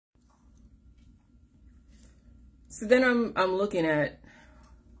So then I'm looking at,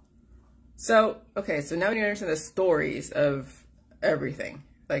 okay, so now we need to understand the stories of everything.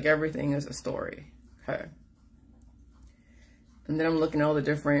 Like everything is a story, okay? And then I'm looking at all the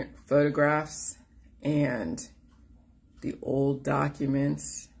different photographs and the old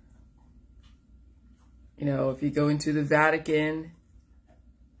documents. You know, if you go into the Vatican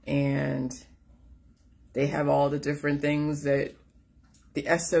and they have all the different things that the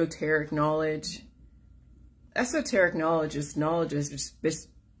esoteric knowledge. Esoteric knowledge is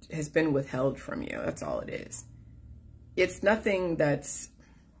has been withheld from you. That's all it is. It's nothing that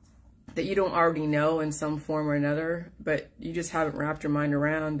you don't already know in some form or another, but you just haven't wrapped your mind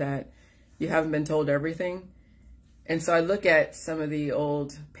around that you haven't been told everything. And so I look at some of the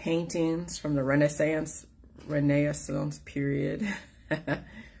old paintings from the Renaissance period,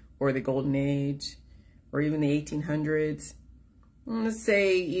 or the Golden Age, or even the 1800s. Let's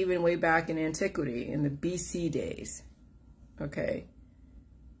say even way back in antiquity, in the BC days. Okay.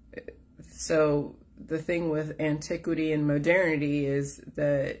 So the thing with antiquity and modernity is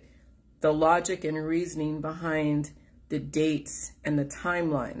that the logic and reasoning behind the dates and the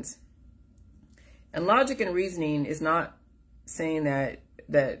timelines. And logic and reasoning is not saying that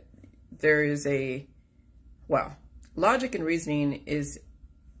there is logic and reasoning is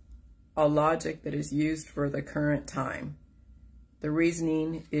a logic that is used for the current time. The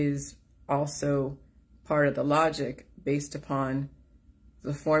reasoning is also part of the logic based upon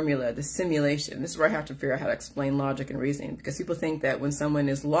the formula, the simulation. This is where I have to figure out how to explain logic and reasoning, because people think that when someone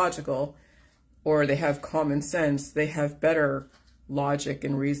is logical or they have common sense, they have better logic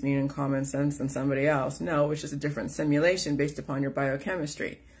and reasoning and common sense than somebody else. No, it's just a different simulation based upon your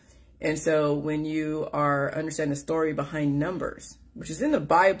biochemistry. And so when you are understanding the story behind numbers, which is in the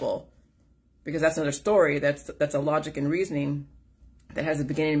Bible, because that's another story, that's a logic and reasoning that has a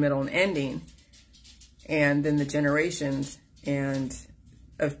beginning, middle, and ending, and then the generations and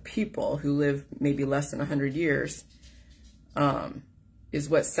of people who live maybe less than 100 years is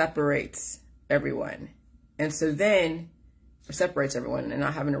what separates everyone. And so then, separates everyone and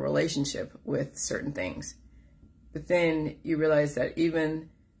not having a relationship with certain things. But then you realize that even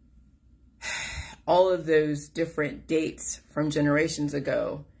all of those different dates from generations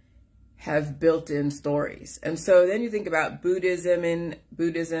ago have built-in stories. And so then you think about Buddhism,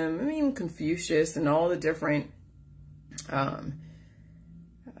 I mean, Confucius and all the different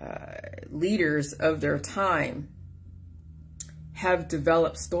leaders of their time have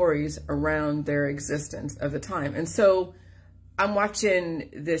developed stories around their existence of the time. And so I'm watching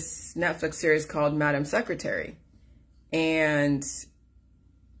this Netflix series called Madam Secretary, and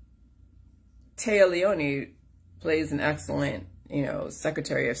Téa Leoni plays an excellent,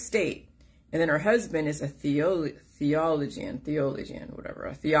 Secretary of State. And then her husband is a theologian, whatever,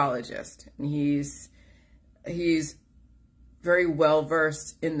 a theologist. And he's very well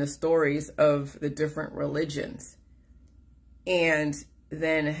versed in the stories of the different religions. And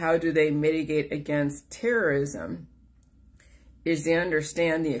then how do they mitigate against terrorism is they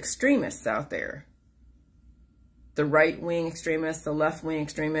understand the extremists out there. The right-wing extremists, the left-wing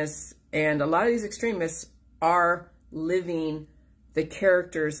extremists, and a lot of these extremists are living the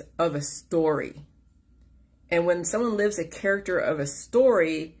characters of a story. And when someone lives a character of a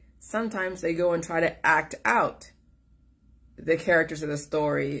story, sometimes they go and try to act out the characters of the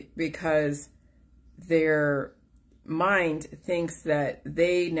story because their mind thinks that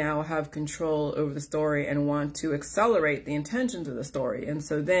they now have control over the story and want to accelerate the intentions of the story. And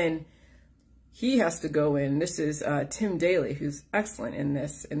so then he has to go in. This is Tim Daly, who's excellent in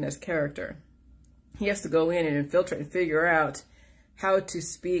this character. He has to go in and infiltrate and figure out how to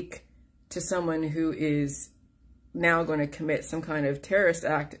speak to someone who is now going to commit some kind of terrorist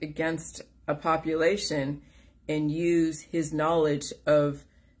act against a population and use his knowledge of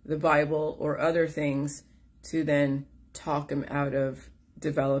the Bible or other things to then talk him out of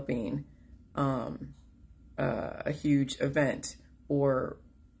developing a huge event or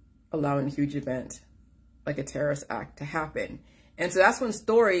allowing a huge event like a terrorist act to happen. And so that's when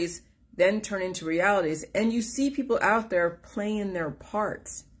stories then turn into realities, and you see people out there playing their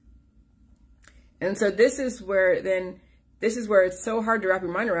parts. And so this is where it's so hard to wrap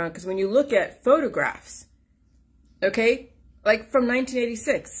your mind around, because when you look at photographs, okay, like from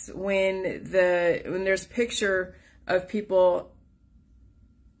 1986, when there's a picture of people,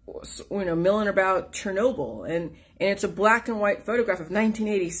 milling about Chernobyl, and it's a black and white photograph of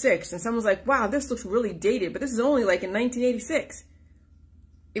 1986, and someone's like, wow, this looks really dated, but this is only like in 1986.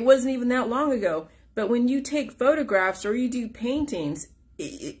 It wasn't even that long ago. But when you take photographs or you do paintings,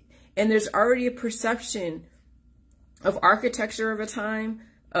 and there's already a perception of architecture of a time,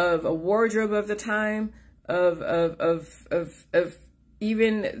 of a wardrobe of the time, of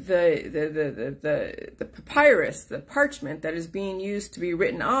even the papyrus, the parchment that is being used to be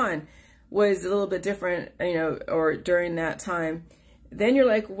written on was a little bit different, you know, or during that time. Then you're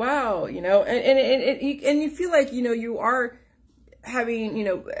like, wow, you know, and you feel like, you know, you are having, you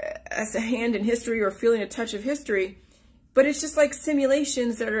know, as a hand in history or feeling a touch of history, but it's just like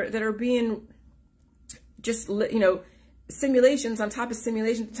simulations that are being just, you know, simulations on top of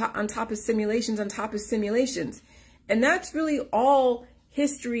simulations on top of simulations on top of simulations. And that's really all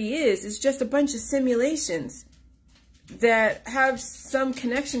history is. It's just a bunch of simulations that have some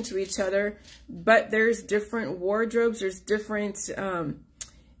connection to each other, but there's different wardrobes, there's different, oh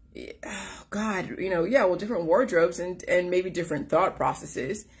God, you know, yeah, well, different wardrobes and maybe different thought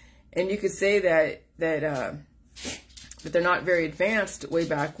processes. And you could say that they're not very advanced way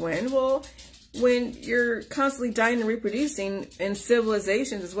back when. Well, when you're constantly dying and reproducing in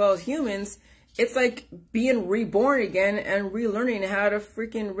civilizations as well as humans, it's like being reborn again and relearning how to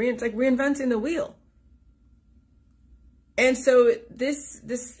freaking it's like reinventing the wheel. And so this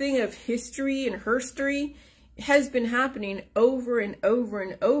thing of history and herstory has been happening over and over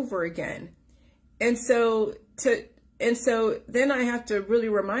and over again. And so then I have to really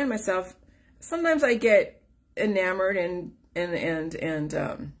remind myself, sometimes I get enamored and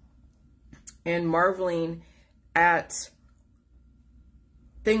marveling at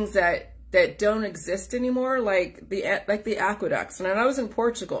things that don't exist anymore, like the aqueducts. And I was in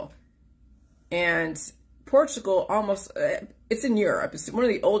Portugal, and Portugal almost, it's in Europe. It's one of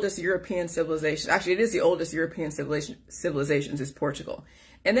the oldest European civilizations. Actually, it is the oldest European civilizations is Portugal.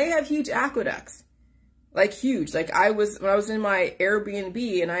 And they have huge aqueducts, like huge. Like when I was in my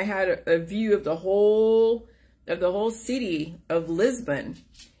Airbnb and I had a view of the whole city of Lisbon,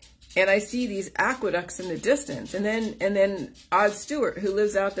 and I see these aqueducts in the distance. And then Odd Stewart, who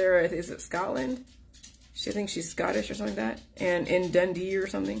lives out there, is it Scotland? I think she's Scottish or something like that, and in Dundee or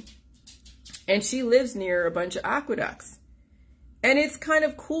something. And she lives near a bunch of aqueducts. And it's kind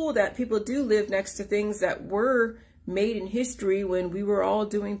of cool that people do live next to things that were made in history when we were all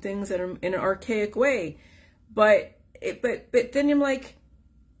doing things in an archaic way. But then I'm like,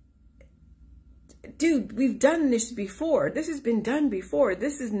 dude, we've done this before. This has been done before.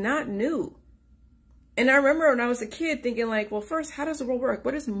 This is not new. And I remember when I was a kid thinking like, well, first, how does the world work?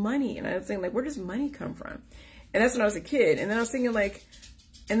 What is money? And I was thinking like, where does money come from? And that's when I was a kid. And then I was thinking like,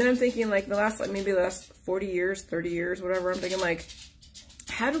 and then I'm thinking like maybe the last 40 years, 30 years, whatever. I'm thinking like,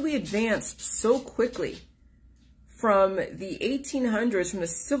 how do we advance so quickly from the 1800s, from the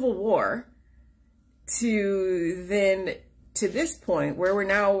Civil War to this point where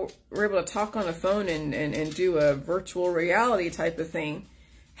we're able to talk on the phone and do a virtual reality type of thing?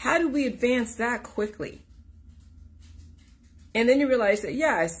 How do we advance that quickly? And then you realize that,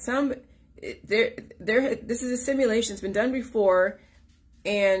 yeah, this is a simulation. It's been done before.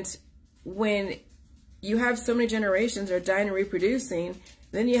 And when you have so many generations that are dying and reproducing,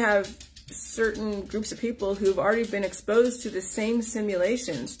 then you have certain groups of people who've already been exposed to the same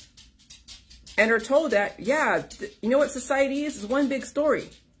simulations and are told that, yeah, you know what society is one big story.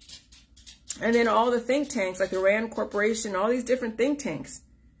 And then all the think tanks, like the Rand Corporation, all these different think tanks,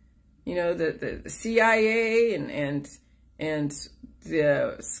 you know, the CIA and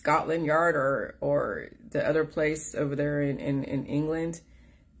the Scotland Yard or the other place over there in England,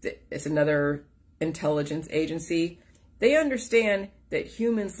 it's another intelligence agency. They understand that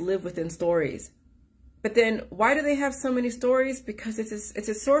humans live within stories. But then why do they have so many stories? Because it's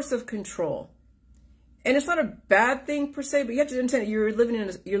a source of control. And it's not a bad thing per se, but you have to understand that you're living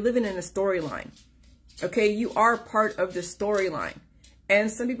in a storyline. Okay, you are part of the storyline. And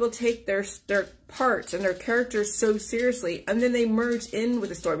some people take their parts and their characters so seriously, and then they merge in with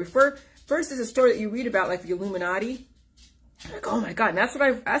the story. First, there's a story that you read about, like the Illuminati. I'm like, oh my God, and that's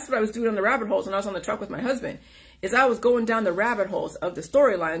what I was doing on the rabbit holes when I was on the truck with my husband. Is I was going down the rabbit holes of the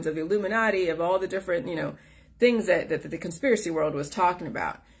storylines of the Illuminati, of all the different, you know, things that the conspiracy world was talking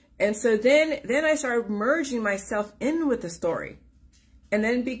about. And so then I started merging myself in with the story, and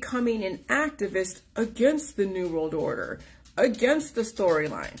then becoming an activist against the New World Order, against the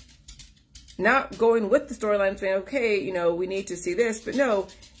storyline. Not going with the storyline saying, okay, you know, we need to see this, but no,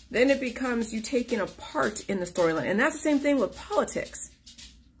 then it becomes you taking a part in the storyline. And that's the same thing with politics.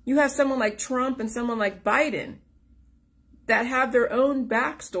 You have someone like Trump and someone like Biden that have their own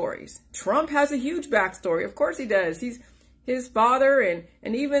backstories. Trump has a huge backstory. Of course he does. His father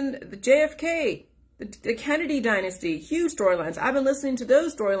and even the JFK, the Kennedy dynasty, huge storylines. I've been listening to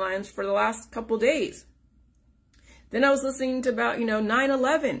those storylines for the last couple days. Then I was listening to about, you know,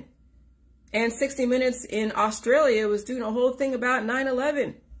 9/11. And 60 Minutes in Australia was doing a whole thing about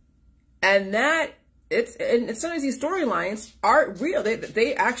 9/11. And that and sometimes these storylines are real.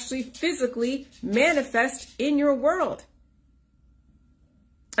 They actually physically manifest in your world.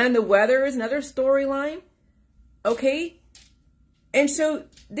 And the weather is another storyline. Okay. And so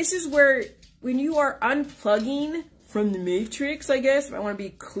this is where, when you are unplugging from the matrix, I guess, if I want to be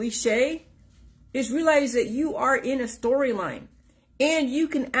cliche, is realize that you are in a storyline and you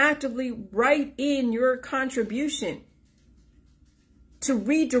can actively write in your contribution to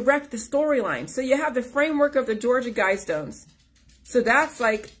redirect the storyline. So you have the framework of the Georgia Guidestones. So that's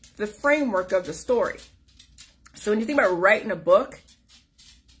like the framework of the story. So when you think about writing a book,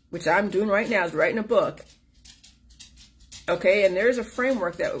 which I'm doing right now, is writing a book. Okay, and there's a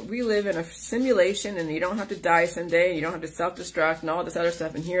framework that we live in a simulation, and you don't have to die someday, and you don't have to self-destruct and all this other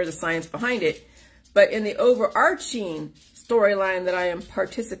stuff, and here's the science behind it. But in the overarching storyline that I am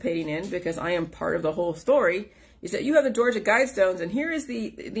participating in, because I am part of the whole story, is that you have the Georgia Guidestones, and here is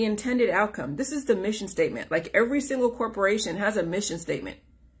the intended outcome. This is the mission statement. Like every single corporation has a mission statement.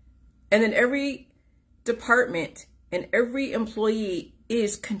 And then every department and every employee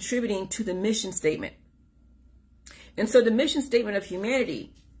is contributing to the mission statement. And so the mission statement of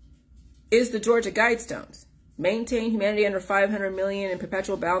humanity is the Georgia Guidestones. Maintain humanity under 500 million in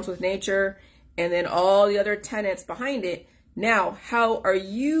perpetual balance with nature, and then all the other tenets behind it. Now, how are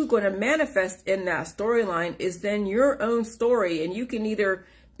you going to manifest in that storyline is then your own story, and you can either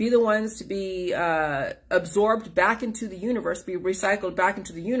be the ones to be absorbed back into the universe, be recycled back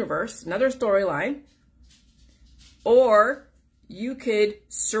into the universe, another storyline, or you could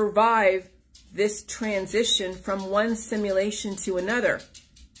survive this transition from one simulation to another.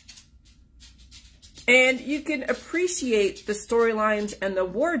 And you can appreciate the storylines and the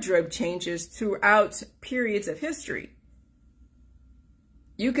wardrobe changes throughout periods of history.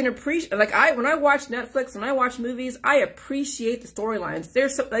 You can appreciate, like when I watch Netflix, when I watch movies, I appreciate the storylines.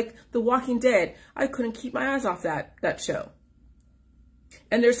 There's so, like The Walking Dead. I couldn't keep my eyes off that show.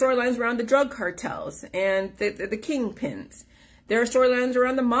 And there's storylines around the drug cartels and the kingpins. There are storylines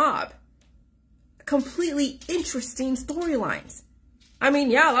around the mob. Completely interesting storylines. I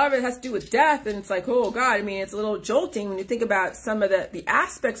mean, yeah, a lot of it has to do with death, and it's like, oh God, I mean, it's a little jolting when you think about some of the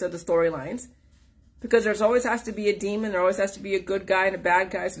aspects of the storylines, because there's always has to be a demon, there always has to be a good guy and a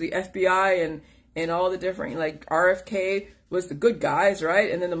bad guy, so the FBI and all the different, like RFK was the good guys,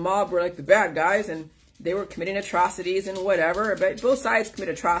 right? And then the mob were like the bad guys, and they were committing atrocities and whatever, but both sides commit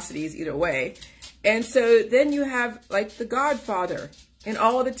atrocities either way. And so then you have like The Godfather, and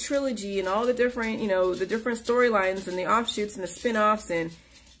all the trilogy and all the different, you know, the different storylines and the offshoots and the spin-offs and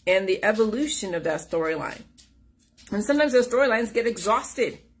the evolution of that storyline. And sometimes those storylines get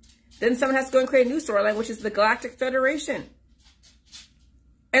exhausted. Then someone has to go and create a new storyline, which is the Galactic Federation.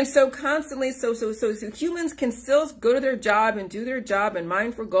 And so constantly, so humans can still go to their job and do their job and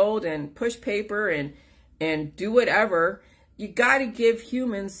mine for gold and push paper and do whatever. You got to give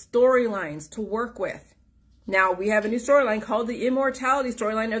humans storylines to work with. Now, we have a new storyline called the immortality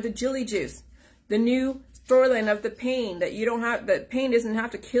storyline of the Jilly Juice. The new storyline of the pain, that you don't have, that pain doesn't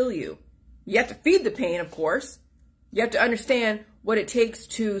have to kill you. You have to feed the pain, of course. You have to understand what it takes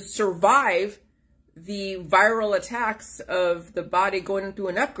to survive the viral attacks of the body going through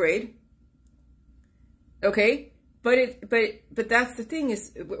an upgrade. Okay? But that's the thing,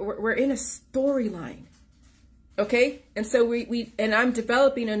 is we're in a storyline. Okay? And so and I'm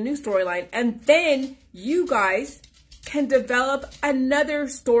developing a new storyline, and then you guys can develop another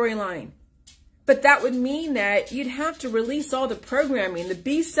storyline. But that would mean that you'd have to release all the programming, the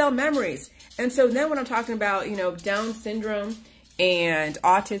B cell memories. And so then when I'm talking about, you know, Down syndrome and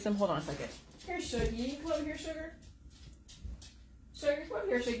autism, hold on a second. Here's Shuggy. Come over here, Sugar. Sugar, come over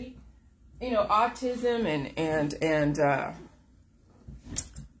here, Shuggy. You know, autism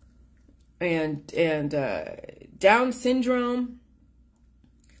and Down syndrome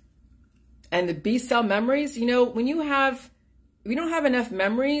and the B cell memories. You know, when you don't have enough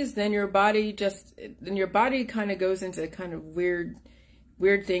memories, then your body kind of goes into kind of weird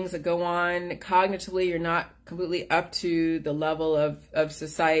things that go on. Cognitively, you're not completely up to the level of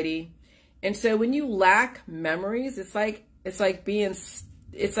society. And so when you lack memories, it's like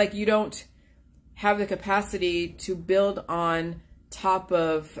you don't have the capacity to build on top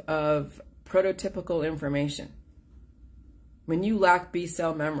of prototypical information. When you lack B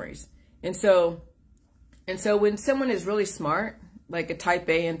cell memories. And so when someone is really smart, like a type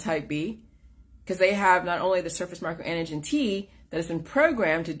A and type B, because they have not only the surface microantigen T that has been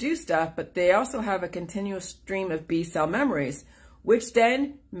programmed to do stuff, but they also have a continuous stream of B cell memories, which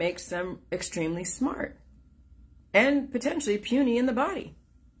then makes them extremely smart and potentially puny in the body.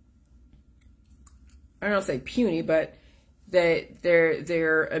 I don't say puny, but that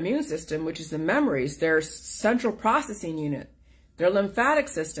their immune system, which is the memories, their central processing unit, their lymphatic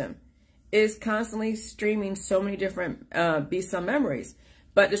system, is constantly streaming so many different B-cell memories.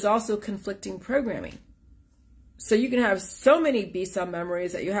 But there's also conflicting programming. So you can have so many B-cell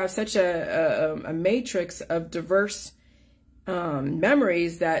memories that you have such a matrix of diverse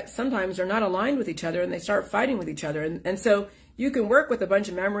memories that sometimes they're not aligned with each other and they start fighting with each other. And so you can work with a bunch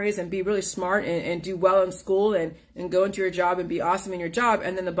of memories and be really smart and do well in school and go into your job and be awesome in your job.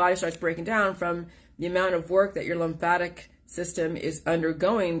 And then the body starts breaking down from the amount of work that your lymphatic system is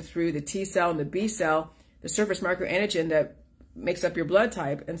undergoing through the T cell and the B cell, the surface microantigen that makes up your blood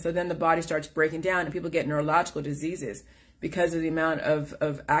type. And so then the body starts breaking down and people get neurological diseases because of the amount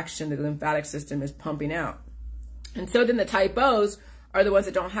of action the lymphatic system is pumping out. And so then the type O's are the ones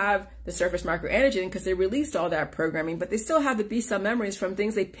that don't have the surface microantigen because they released all that programming, but they still have the B-cell memories from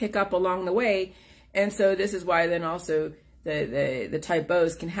things they pick up along the way. And so this is why then also the type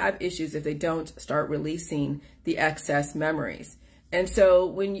O's can have issues if they don't start releasing the excess memories. And so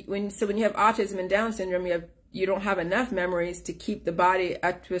when you have autism and Down syndrome, you don't have enough memories to keep the body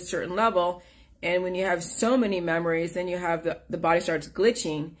up to a certain level. And when you have so many memories, then you have the body starts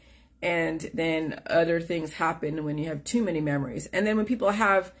glitching. And then other things happen when you have too many memories. And then when people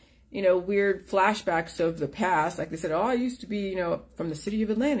have, weird flashbacks of the past, like they said, oh, I used to be, from the city of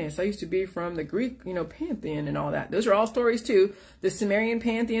Atlantis. I used to be from the Greek, pantheon and all that. Those are all stories too. The Sumerian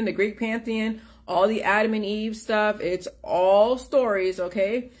pantheon, the Greek pantheon, all the Adam and Eve stuff. It's all stories,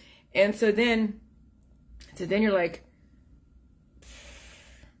 okay? And so then you're like,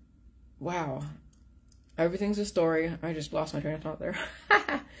 wow, everything's a story. I just lost my train of thought there.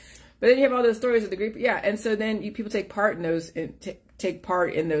 But then you have all those stories of the Greek, yeah. And so then people take part in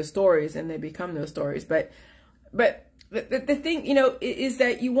those, stories, and they become those stories. But the thing, is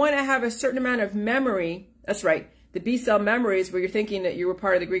that you want to have a certain amount of memory. That's right, the B-cell memories where you're thinking that you were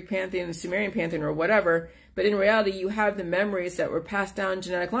part of the Greek pantheon, the Sumerian pantheon, or whatever. But in reality, you have the memories that were passed down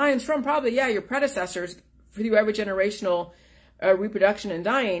genetic lines from probably, yeah, your predecessors through every generational reproduction and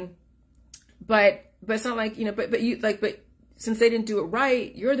dying. But it's not like, but since they didn't do it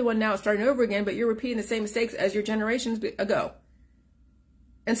right, you're the one now starting over again, but you're repeating the same mistakes as your generations ago.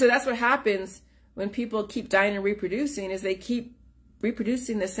 And so that's what happens when people keep dying and reproducing, is they keep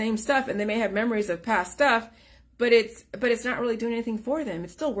reproducing the same stuff, and they may have memories of past stuff, but it's not really doing anything for them.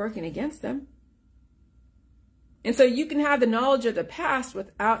 It's still working against them. And so you can have the knowledge of the past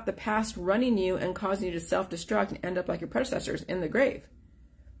without the past running you and causing you to self-destruct and end up like your predecessors in the grave.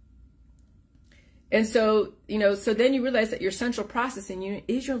 And so, so then you realize that your central processing unit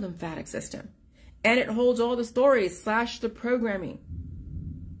is your lymphatic system. And it holds all the stories / the programming.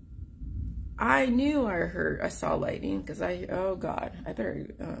 I knew I saw lightning because oh God, I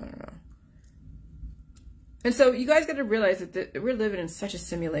don't know. And so you guys got to realize that we're living in such a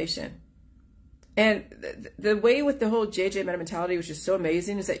simulation. And the way with the whole JJ meta mentality, which is so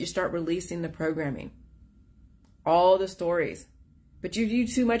amazing, is that you start releasing the programming. All the stories. But you do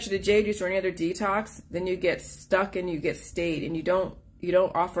too much of the J juice or any other detox, then you get stuck and you get stayed, and you don't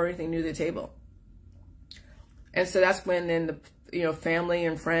offer anything new to the table. And so that's when then the family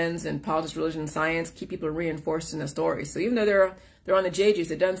and friends and politics, religion, and science keep people reinforced in the story. So even though they're on the J juice,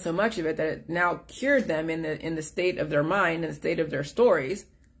 they've done so much of it that it now cured them in the state of their mind and the state of their stories,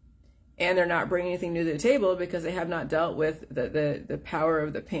 and they're not bringing anything new to the table because they have not dealt with the power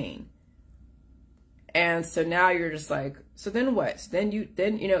of the pain. And so now you're just like, so then what? So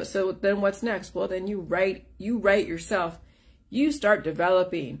then what's next? Well, then you write yourself. You start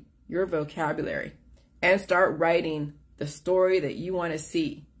developing your vocabulary and start writing the story that you want to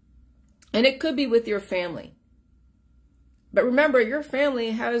see. And it could be with your family. But remember, your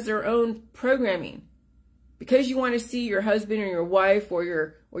family has their own programming. Because you want to see your husband or your wife or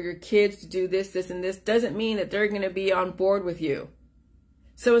your kids to do this, and this doesn't mean that they're going to be on board with you.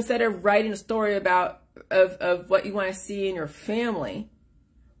 So instead of writing a story of what you want to see in your family,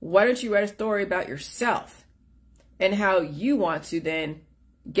 why don't you write a story about yourself and how you want to then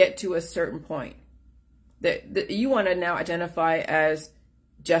get to a certain point that you want to now identify as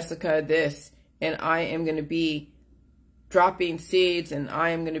Jessica this, and I am going to be dropping seeds, and I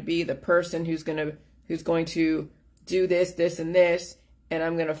am going to be the person who's going to do this, this, and this, and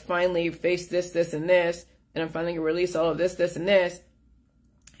I'm going to finally face this, this, and this, and I'm finally going to release all of this, this, and this.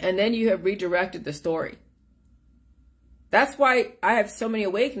 And then you have redirected the story. That's why I have so many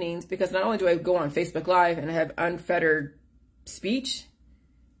awakenings, because not only do I go on Facebook Live and I have unfettered speech,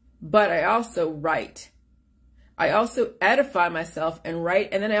 but I also write. I also edify myself and write,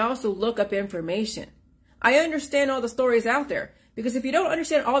 and then I also look up information. I understand all the stories out there, because if you don't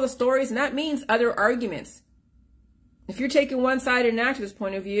understand all the stories, and that means other arguments. If you're taking one side and an activist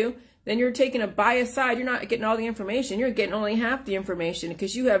point of view, then you're taking a biased side. You're not getting all the information. You're getting only half the information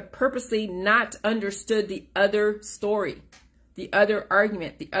because you have purposely not understood the other story, the other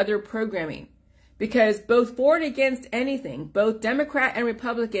argument, the other programming. Because both for and against anything, both Democrat and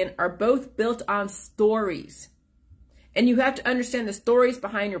Republican are both built on stories. And you have to understand the stories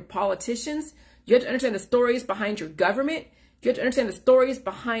behind your politicians. You have to understand the stories behind your government. You have to understand the stories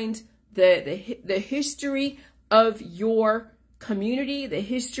behind the history of your community, the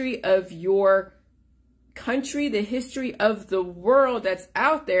history of your country, the history of the world that's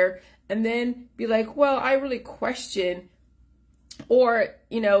out there, and then be like, well, I really question, or,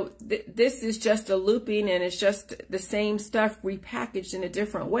 you know, this is just a looping and it's just the same stuff repackaged in a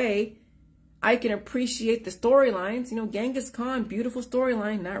different way. I can appreciate the storylines. You know, Genghis Khan, beautiful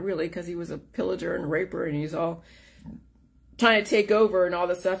storyline. Not really, because he was a pillager and raper and he's all trying to take over and all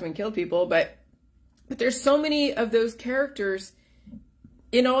this stuff and kill people. But there's so many of those characters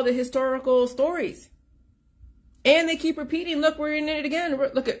in all the historical stories. And they keep repeating, look, we're in it again.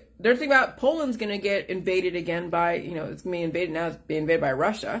 Look, they're thinking about Poland's going to get invaded again by, you know, it's going to be invaded now. It's being invaded by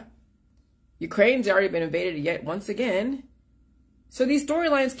Russia. Ukraine's already been invaded yet once again. So these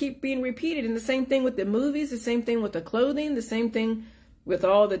storylines keep being repeated. And the same thing with the movies, the same thing with the clothing, the same thing with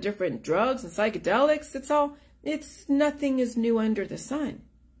all the different drugs and psychedelics. Nothing is new under the sun.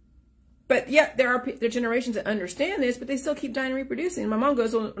 But yeah, there are generations that understand this, but they still keep dying and reproducing. My mom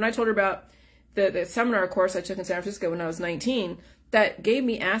goes, when I told her about the seminar course I took in San Francisco when I was 19, that gave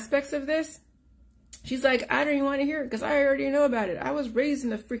me aspects of this. She's like, I don't even want to hear it because I already know about it. I was raised in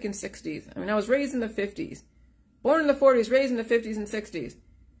the freaking 60s. I mean, I was raised in the 50s. Born in the 40s, raised in the 50s and 60s.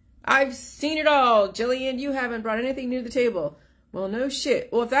 I've seen it all. Jillian, you haven't brought anything new to the table. Well, no shit.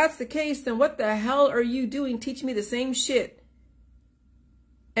 Well, if that's the case, then what the hell are you doing teaching me the same shit?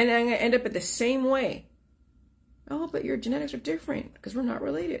 And I'm going to end up in the same way. Oh, but your genetics are different because we're not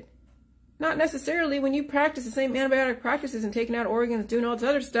related. Not necessarily. When you practice the same antibiotic practices and taking out organs, doing all this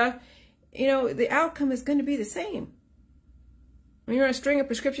other stuff, you know, the outcome is going to be the same. When you're on a string of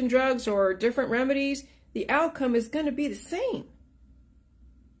prescription drugs or different remedies, the outcome is going to be the same.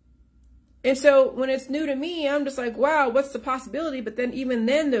 And so when it's new to me, I'm just like, wow, what's the possibility? But then even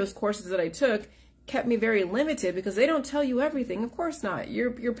then, those courses that I took kept me very limited because they don't tell you everything. Of course not.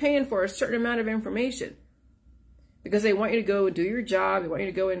 You're paying for a certain amount of information because they want you to go do your job. They want you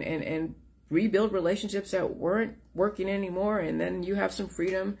to go and rebuild relationships that weren't working anymore. And then you have some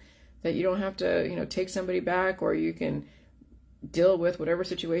freedom that you don't have to, you know, take somebody back, or you can deal with whatever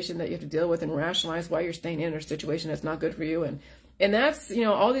situation that you have to deal with and rationalize why you're staying in a situation that's not good for you. And that's, you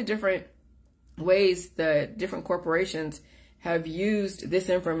know, all the different ways that different corporations have used this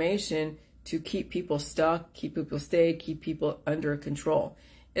information to keep people stuck, keep people stay, keep people under control.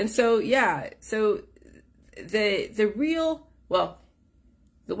 And so, yeah, so the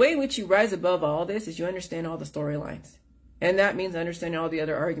way in which you rise above all this is you understand all the storylines. And that means understanding all the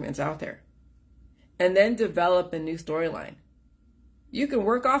other arguments out there. And then develop a new storyline. You can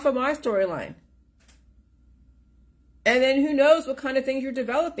work off of my storyline. And then who knows what kind of things you're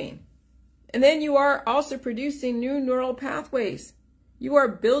developing. And then you are also producing new neural pathways. You are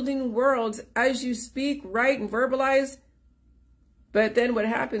building worlds as you speak, write, and verbalize. But then what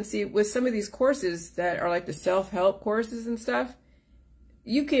happens, see, with some of these courses that are like the self-help courses and stuff,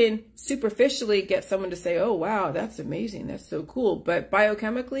 you can superficially get someone to say, oh, wow, that's amazing. That's so cool. But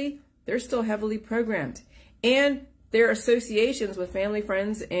biochemically, they're still heavily programmed. And their associations with family,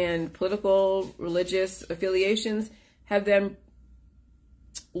 friends, and political, religious affiliations have then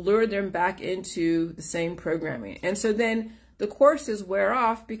lured them back into the same programming. And so then the courses wear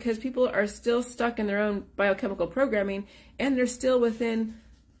off because people are still stuck in their own biochemical programming, and they're still within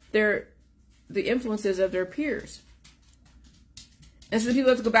the influences of their peers. And so people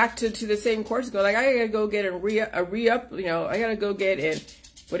have to go back to the same course and go like, I gotta go get a re-up, you know, I gotta go get it,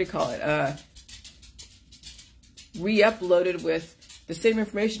 what do you call it? Re-uploaded with the same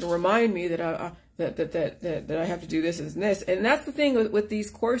information to remind me that I have to do this and this. And that's the thing with these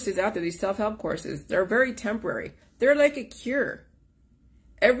courses out there, these self-help courses, they're very temporary. They're like a cure.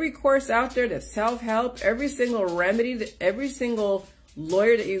 Every course out there that's self-help, every single remedy, every single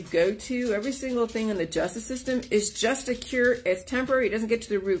lawyer that you go to, every single thing in the justice system is just a cure. It's temporary. It doesn't get to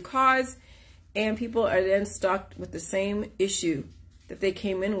the root cause. And people are then stuck with the same issue that they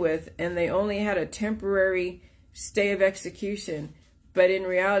came in with, and they only had a temporary stay of execution. But in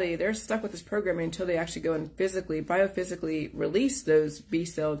reality, they're stuck with this programming until they actually go and biophysically release those B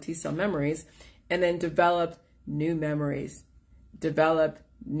cell, T cell memories, and then develop new memories, develop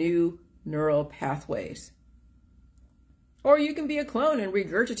new neural pathways. Or you can be a clone and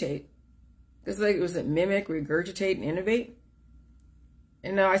regurgitate. It's like, was it mimic, regurgitate, and innovate?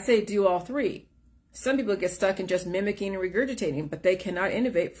 And now I say do all three. Some people get stuck in just mimicking and regurgitating, but they cannot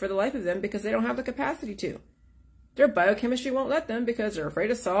innovate for the life of them because they don't have the capacity to. Their biochemistry won't let them because they're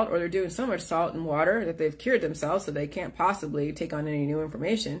afraid of salt, or they're doing so much salt and water that they've cured themselves, so they can't possibly take on any new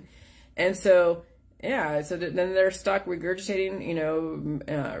information. And so, yeah, so then they're stuck regurgitating, you know,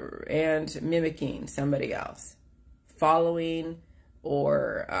 and mimicking somebody else, following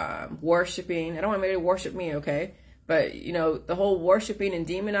or worshiping. I don't want anybody to worship me, okay? But, you know, the whole worshiping and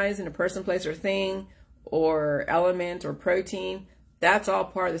demonizing a person, place, or thing, or element, or protein, that's all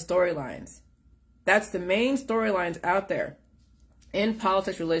part of the storylines. That's the main storylines out there in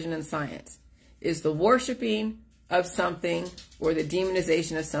politics, religion, and science, is the worshiping of something or the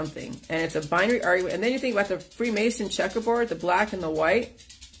demonization of something. And it's a binary argument. And then you think about the Freemason checkerboard, the black and the white.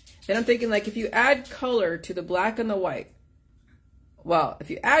 Then I'm thinking, like, if you add color to the black and the white, well, if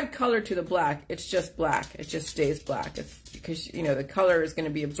you add color to the black, it's just black. It just stays black. It's because, you know, the color is going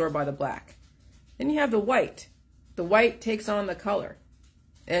to be absorbed by the black. Then you have the white. The white takes on the color.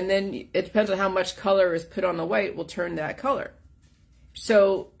 And then it depends on how much color is put on the white will turn that color.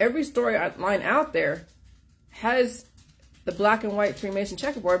 So every storyline out there has the black and white Freemason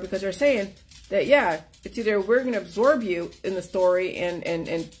checkerboard, because they're saying that, yeah, it's either we're going to absorb you in the story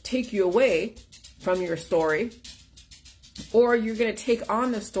and take you away from your story, or you're going to take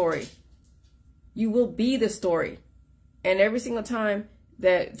on the story. You will be the story. And every single time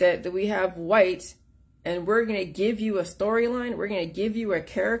that we have white and we're going to give you a storyline, we're going to give you a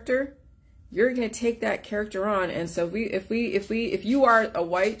character, you're going to take that character on. And so if you are a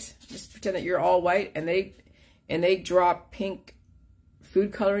white, just pretend that you're all white, and they drop pink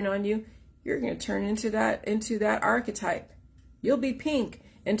food coloring on you, you're going to turn into that archetype. You'll be pink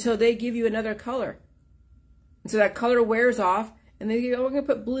until they give you another color. And so that color wears off, and they go, oh, we're going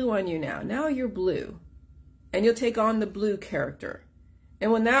to put blue on you now. Now you're blue. And you'll take on the blue character.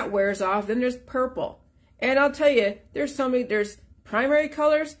 And when that wears off, then there's purple. And I'll tell you, there's primary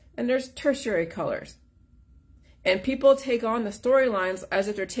colors and there's tertiary colors. And people take on the storylines as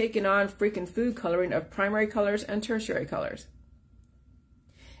if they're taking on freaking food coloring of primary colors and tertiary colors.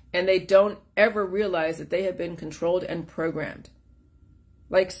 And they don't ever realize that they have been controlled and programmed.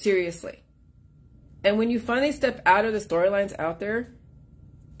 Like, seriously. And when you finally step out of the storylines out there,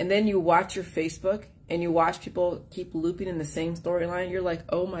 and then you watch your Facebook, and you watch people keep looping in the same storyline, you're like,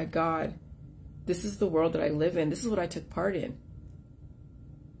 oh my God, this is the world that I live in. This is what I took part in.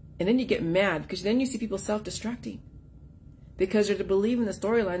 And then you get mad, because then you see people self-destructing. Because they're believing the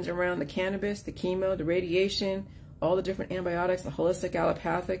storylines around the cannabis, the chemo, the radiation, all the different antibiotics, the holistic,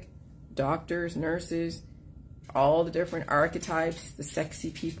 allopathic, doctors, nurses, all the different archetypes, the sexy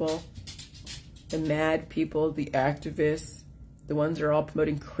people, the mad people, the activists, the ones that are all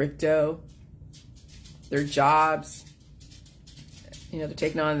promoting crypto, their jobs. You know, they're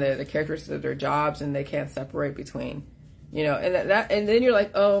taking on the characteristics of their jobs, and they can't separate between, you know, and then you're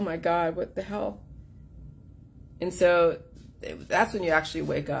like, oh my God, what the hell? And so that's when you actually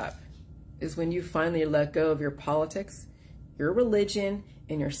wake up, is when you finally let go of your politics, your religion,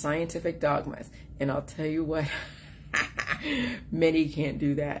 and your scientific dogmas. And I'll tell you what, many can't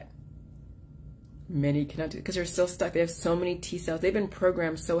do that. Many cannot do it because they're still stuck. They have so many T cells. They've been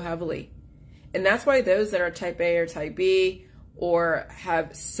programmed so heavily. And that's why those that are type A or type B, or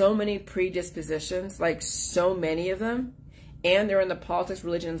have so many predispositions, like so many of them, and they're in the politics,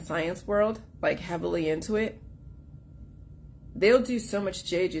 religion, and science world, like heavily into it, they'll do so much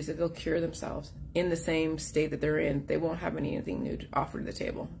J-juice that they'll cure themselves in the same state that they're in. They won't have anything new to offer to the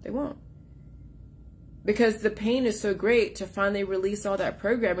table. They won't. Because the pain is so great to finally release all that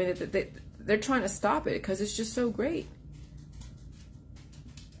programming that they're trying to stop it because it's just so great.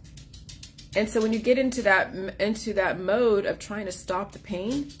 And so when you get into that mode of trying to stop the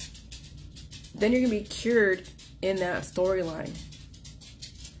pain, then you're going to be cured in that storyline.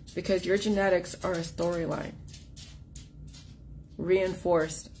 Because your genetics are a storyline,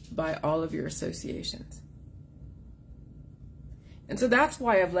 reinforced by all of your associations. And so that's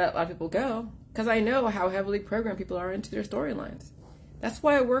why I've let a lot of people go, because I know how heavily programmed people are into their storylines. That's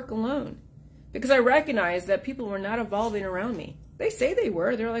why I work alone, because I recognize that people were not evolving around me. They say they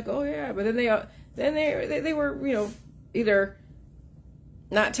were. They're like, oh yeah, but then they were, you know, either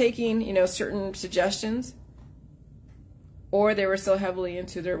not taking, you know, certain suggestions, or they were so heavily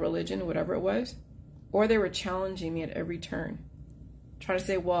into their religion, whatever it was, or they were challenging me at every turn, trying to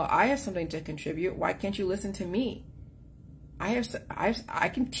say, well, I have something to contribute. Why can't you listen to me? I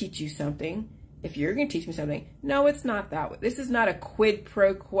can teach you something if you're going to teach me something. No, it's not that way. This is not a quid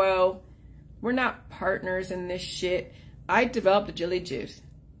pro quo. We're not partners in this shit. I developed a jelly juice.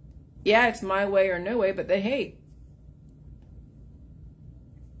 Yeah, it's my way or no way, but then, hey,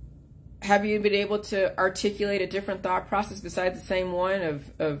 have you been able to articulate a different thought process besides the same one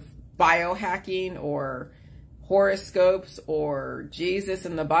of biohacking or horoscopes or Jesus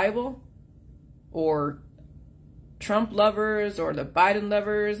and the Bible or Trump lovers or the Biden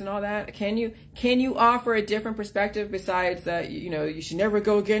lovers and all that? Can you offer a different perspective besides that, you know, you should never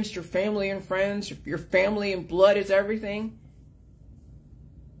go against your family and friends, your family and blood is everything?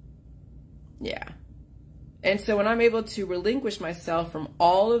 Yeah. And so when I'm able to relinquish myself from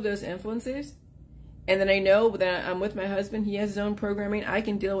all of those influences, and then I know that I'm with my husband, he has his own programming, I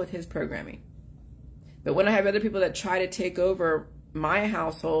can deal with his programming. But when I have other people that try to take over my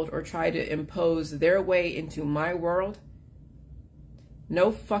household or try to impose their way into my world,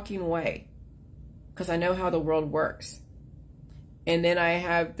 no fucking way. Because I know how the world works. And then I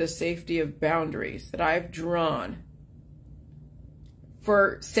have the safety of boundaries that I've drawn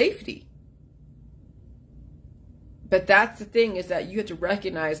for safety. But that's the thing, is that you have to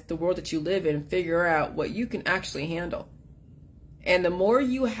recognize the world that you live in and figure out what you can actually handle. And the more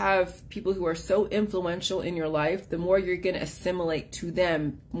you have people who are so influential in your life, the more you're going to assimilate to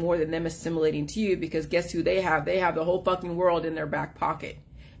them more than them assimilating to you, because guess who they have? They have the whole fucking world in their back pocket.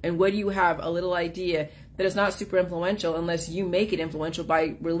 And what do you have? A little idea that is not super influential unless you make it influential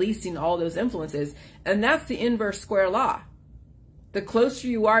by releasing all those influences. And that's the inverse square law. The closer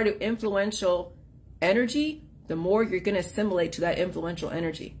you are to influential energy, the more you're going to assimilate to that influential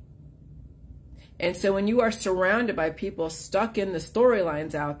energy. And so when you are surrounded by people stuck in the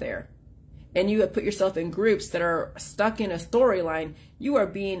storylines out there, and you have put yourself in groups that are stuck in a storyline, you are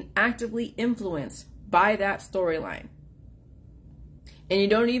being actively influenced by that storyline. And you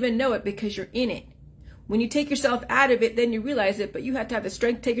don't even know it because you're in it. When you take yourself out of it, then you realize it, but you have to have the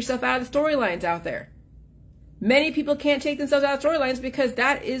strength to take yourself out of the storylines out there. Many people can't take themselves out of storylines because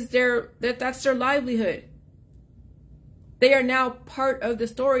that's their livelihood. They are now part of the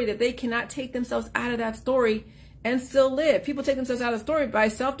story that they cannot take themselves out of that story and still live. People take themselves out of the story by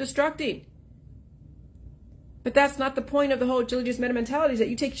self-destructing. But that's not the point of the whole religious meta mentality, is that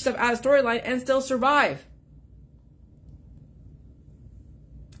you take yourself out of the storyline and still survive.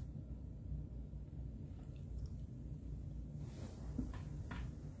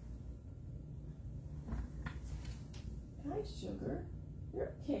 Hi, sugar.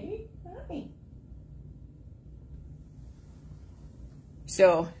 You're okay. Hi.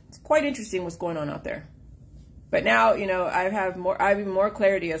 So it's quite interesting what's going on out there. But now, you know, I have even more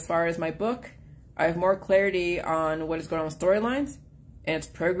clarity as far as my book. I have more clarity on what is going on with storylines, and it's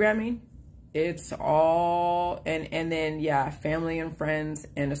programming. It's all, and then, yeah, family and friends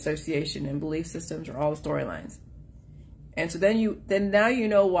and association and belief systems are all the storylines. And so then now you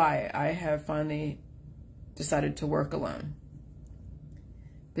know why I have finally decided to work alone.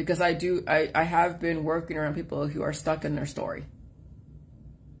 Because I have been working around people who are stuck in their story.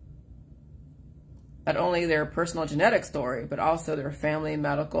 Not only their personal genetic story, but also their family,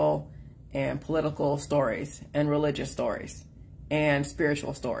 medical, and political stories, and religious stories, and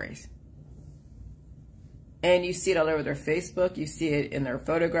spiritual stories. And you see it all over their Facebook, you see it in their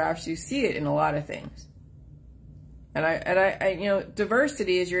photographs, you see it in a lot of things. And I you know,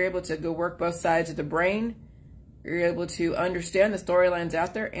 diversity is you're able to go work both sides of the brain. You're able to understand the storylines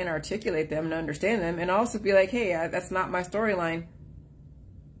out there and articulate them and understand them, and also be like, hey, that's not my storyline.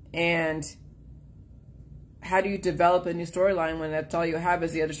 And how do you develop a new storyline when that's all you have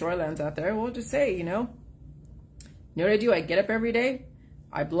is the other storylines out there? Well, just say, you know what I do? I get up every day.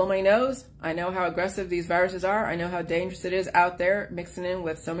 I blow my nose. I know how aggressive these viruses are. I know how dangerous it is out there, mixing in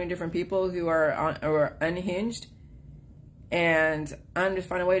with so many different people who are unhinged. And I'm just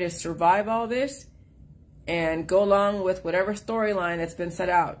finding a way to survive all this and go along with whatever storyline that's been set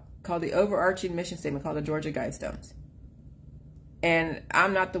out, called the overarching mission statement, called the Georgia Guidestones. And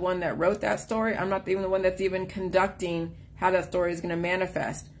I'm not the one that wrote that story. I'm not even the one that's even conducting how that story is going to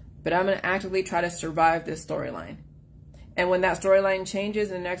manifest. But I'm going to actively try to survive this storyline. And when that storyline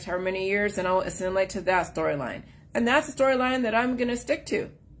changes in the next however many years, then I'll assimilate to that storyline. And that's the storyline that I'm going to stick to.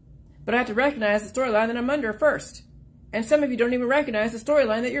 But I have to recognize the storyline that I'm under first. And some of you don't even recognize the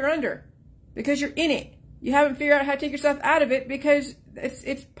storyline that you're under, because you're in it. You haven't figured out how to take yourself out of it because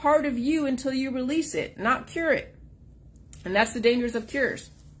it's part of you until you release it, not cure it. And that's the dangers of cures,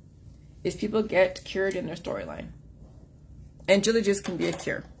 is people get cured in their storyline. And Jilliges can be a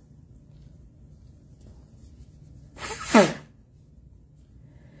cure.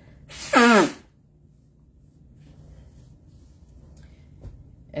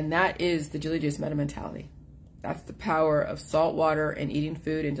 And that is the Jilliges meta mentality. That's the power of salt water and eating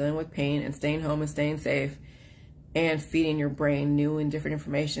food and dealing with pain and staying home and staying safe and feeding your brain new and different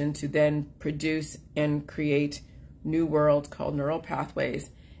information to then produce and create new worlds called neural pathways.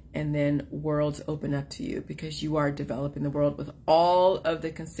 And then worlds open up to you because you are developing the world with all of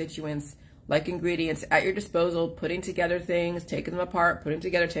the constituents, like ingredients at your disposal, putting together things, taking them apart, putting them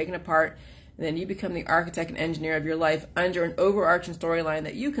together, taking apart. And then you become the architect and engineer of your life under an overarching storyline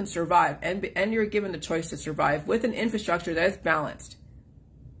that you can survive. And you're given the choice to survive with an infrastructure that is balanced.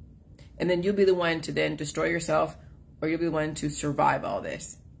 And then you'll be the one to then destroy yourself, or you'll be the one to survive all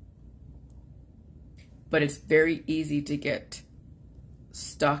this. But it's very easy to get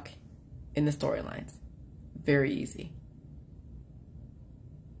stuck in the storylines. Very easy.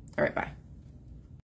 All right, bye.